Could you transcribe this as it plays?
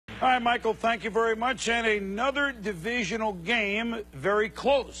All right, Michael, thank you very much. And another divisional game, very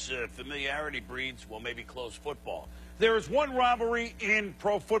close. Familiarity breeds, well, maybe close football. There is one rivalry in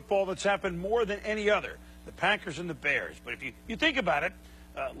pro football that's happened more than any other, the Packers and the Bears. But if you think about it,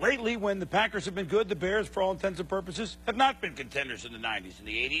 lately when the Packers have been good, the Bears, for all intents and purposes, have not been contenders in the 90s and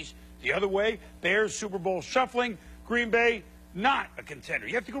the 80s. The other way, Bears, Super Bowl shuffling, Green Bay, not a contender.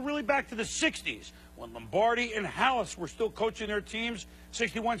 You have to go really back to the 60s when Lombardi and Hallis were still coaching their teams.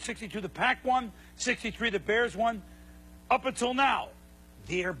 61-62, the Pack won. 63, the Bears won. Up until now,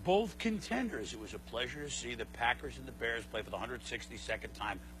 they're both contenders. It was a pleasure to see the Packers and the Bears play for the 162nd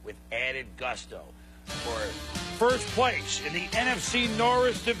time with added gusto for first place in the NFC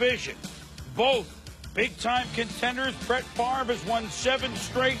Norris division. Both big-time contenders. Brett Favre has won 7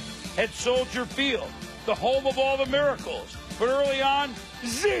 straight at Soldier Field, the home of all the miracles. But early on,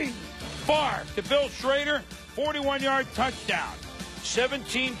 zing! Favre to Bill Schrader, 41-yard touchdown.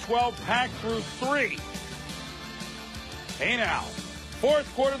 17-12 Pack through 3. Hey now,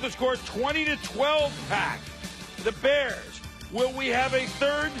 fourth quarter, the score 20-12 Pack. The Bears. Will we have a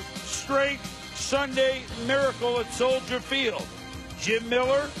third straight Sunday miracle at Soldier Field? Jim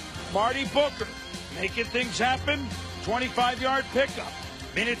Miller, Marty Booker, making things happen. 25-yard pickup.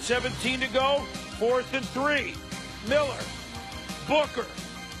 Minute 17 to go. 4th and 3. Miller, Booker.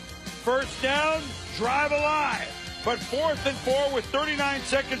 First down, drive alive. But 4th and 4 with 39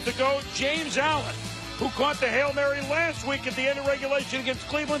 seconds to go. James Allen, who caught the Hail Mary last week at the end of regulation against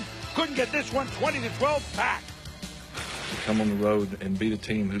Cleveland, couldn't get this one. 20-12 Pack. Come on the road and beat a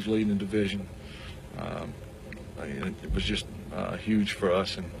team who's leading the division. It was just huge for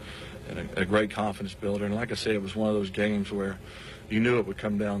us and a great confidence builder. And like I said, it was one of those games where you knew it would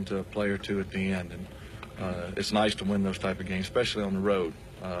come down to a play or two at the end. And it's nice to win those type of games, especially on the road.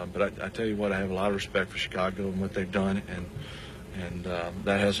 But I tell you what, I have a lot of respect for Chicago and what they've done, and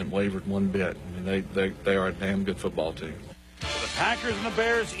that hasn't wavered one bit. I mean, they are a damn good football team. The Packers and the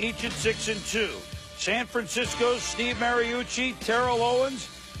Bears each at 6-2. San Francisco's Steve Mariucci, Terrell Owens,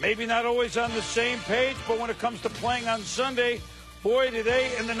 maybe not always on the same page, but when it comes to playing on Sunday, boy, do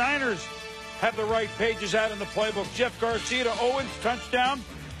they and the Niners have the right pages out in the playbook. Jeff Garcia to Owens, touchdown.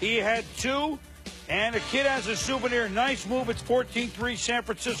 He had 2. And a kid has a souvenir. Nice move. It's 14-3 San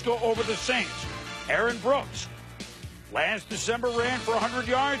Francisco over the Saints. Aaron Brooks, last December, ran for 100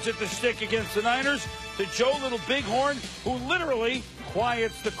 yards at the stick against the Niners. To Joe Little Bighorn, who literally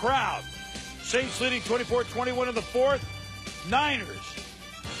quiets the crowd. Saints leading 24-21 in the 4th. Niners.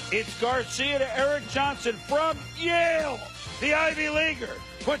 It's Garcia to Eric Johnson from Yale. The Ivy Leaguer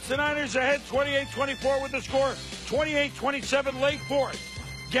puts the Niners ahead 28-24 with the score. 28-27 late 4th.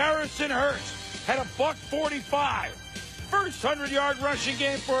 Garrison Hurst had a $145. First 100-yard rushing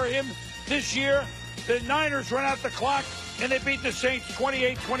game for him this year. The Niners run out the clock, and they beat the Saints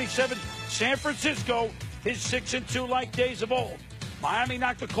 28-27. San Francisco is 6-2 like days of old. Miami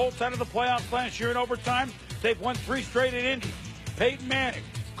knocked the Colts out of the playoffs last year in overtime. They've won 3 straight at Indy. Peyton Manning,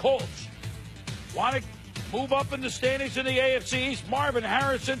 Colts, want to move up in the standings in the AFC East. Marvin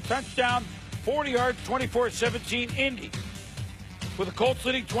Harrison, touchdown, 40 yards, 24-17 Indy. With the Colts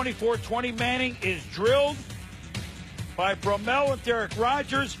leading 24-20, Manning is drilled by Bromell and Derek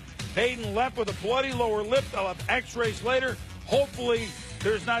Rogers. Peyton left with a bloody lower lip. They'll have x-rays later. Hopefully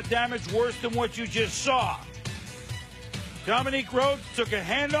there's not damage worse than what you just saw. Dominique Rhodes took a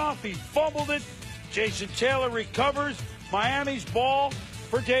handoff. He fumbled it. Jason Taylor recovers. Miami's ball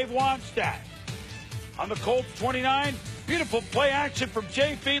for Dave Wannstedt. On the Colts 29, beautiful play action from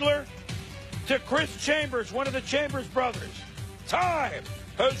Jay Fiedler to Chris Chambers, one of the Chambers brothers. Time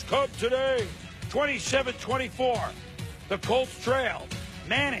has come today. 27-24. The Colts trail.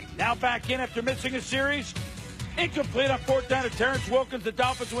 Manning now back in after missing a series. Incomplete on 4th down to Terrence Wilkins. The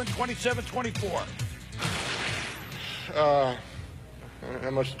Dolphins win 27-24.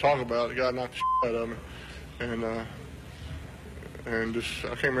 Not much to talk about. The guy knocked the shit out of me, and just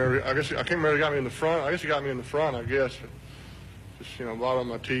I can't remember. I can't remember. He got me in the front. I guess he got me in the front. I guess. Just bottom of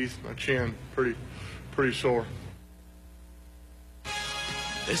my teeth, my chin, pretty sore.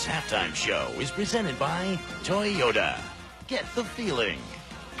 This halftime show is presented by Toyota. Get the feeling.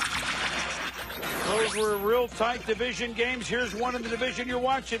 Those were real tight division games. Here's one in the division you're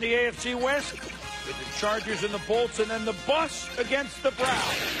watching, the AFC West, with the Chargers and the Bolts, and then the Bus against the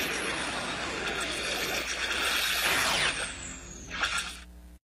Browns.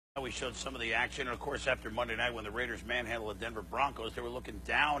 We showed some of the action, and of course, after Monday night when the Raiders manhandled the Denver Broncos, they were looking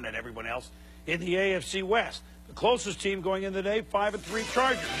down at everyone else in the AFC West. The closest team going in the day, 5-3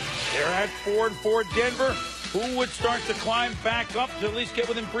 Chargers. They're at 4-4 Denver, who would start to climb back up to at least get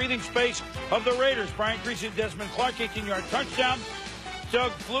within breathing space of the Raiders. Brian Greasy, Desmond Clark, 18-yard touchdown.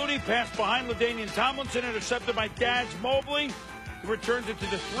 Doug Flutie passed behind LaDainian Tomlinson, intercepted by Dads Mobley. He returns it to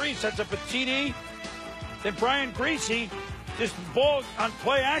the 3, sets up a TD. Then Brian Greasy, this ball on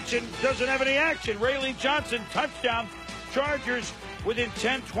play action, doesn't have any action. Rayleigh Johnson, touchdown. Chargers within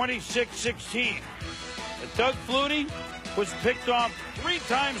 10, 26-16. Doug Flutie was picked off 3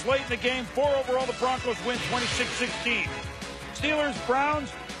 times late in the game. 4 overall. The Broncos win 26-16. Steelers,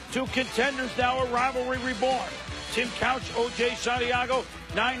 Browns, 2 contenders now, a rivalry reborn. Tim Couch, O.J. Santiago,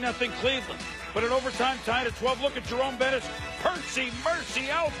 9-0 Cleveland. But in overtime, tied at 12. Look at Jerome Bettis. Percy Mercy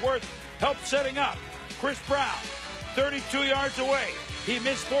Ellsworth helped setting up. Chris Brown, 32 yards away. He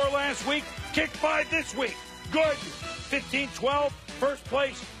missed 4 last week. Kicked 5 this week. Good. 15-12. First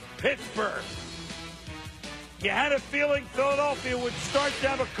place, Pittsburgh. You had a feeling Philadelphia would start to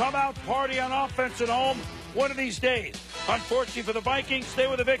have a come-out party on offense at home one of these days. Unfortunately for the Vikings, they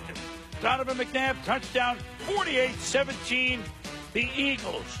were the victim. Donovan McNabb, touchdown, 48-17, the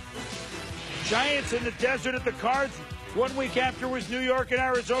Eagles. Giants in the desert at the Cards. 1 week after was New York and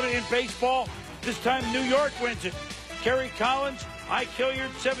Arizona in baseball. This time New York wins it. Kerry Collins, Ike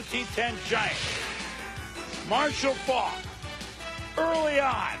Hilliard, 17-10 Giants. Marshall Faulk, early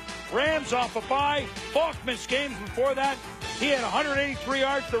on. Rams off a bye. Faulk missed games before that. He had 183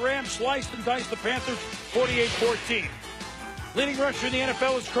 yards. The Rams sliced and diced the Panthers 48-14. Leading rusher in the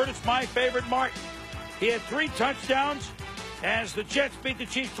NFL is Curtis, my favorite, Martin. He had 3 touchdowns as the Jets beat the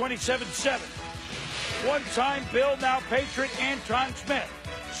Chiefs 27-7. One-time Bill, now Patriot, Anton Smith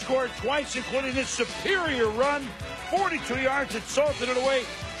scored twice, including his superior run, 42 yards, and salted it away,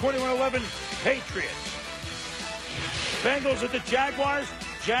 21-11 Patriots. Bengals at the Jaguars.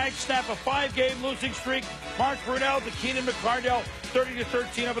 Jags snap a 5-game losing streak. Mark Brunell to Keenan McCardell,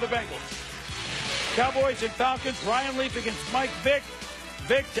 30-13 over the Bengals. Cowboys and Falcons. Ryan Leaf against Mike Vick.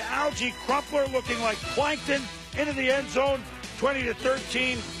 Vick to Algie Crumpler, looking like plankton, into the end zone,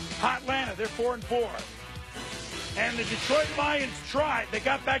 20-13. Hotlanta, they're 4-4. And the Detroit Lions tried. They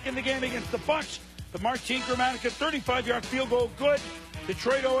got back in the game against the Bucs. The Martin Gramatica 35-yard field goal, good.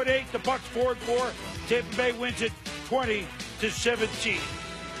 Detroit 0-8. The Bucs 4-4. Tampa Bay wins it 20-17.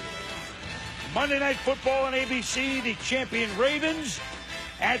 Monday Night Football on ABC. The champion Ravens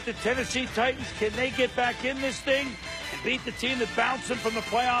at the Tennessee Titans. Can they get back in this thing and beat the team that bounced them from the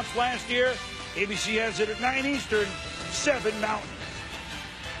playoffs last year? ABC has it at 9 Eastern, 7 Mountain.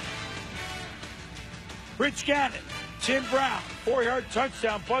 Rich Gannon, Tim Brown, 4-yard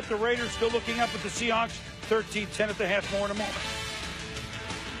touchdown, but the Raiders still looking up at the Seahawks, 13-10 at the half. More in a moment.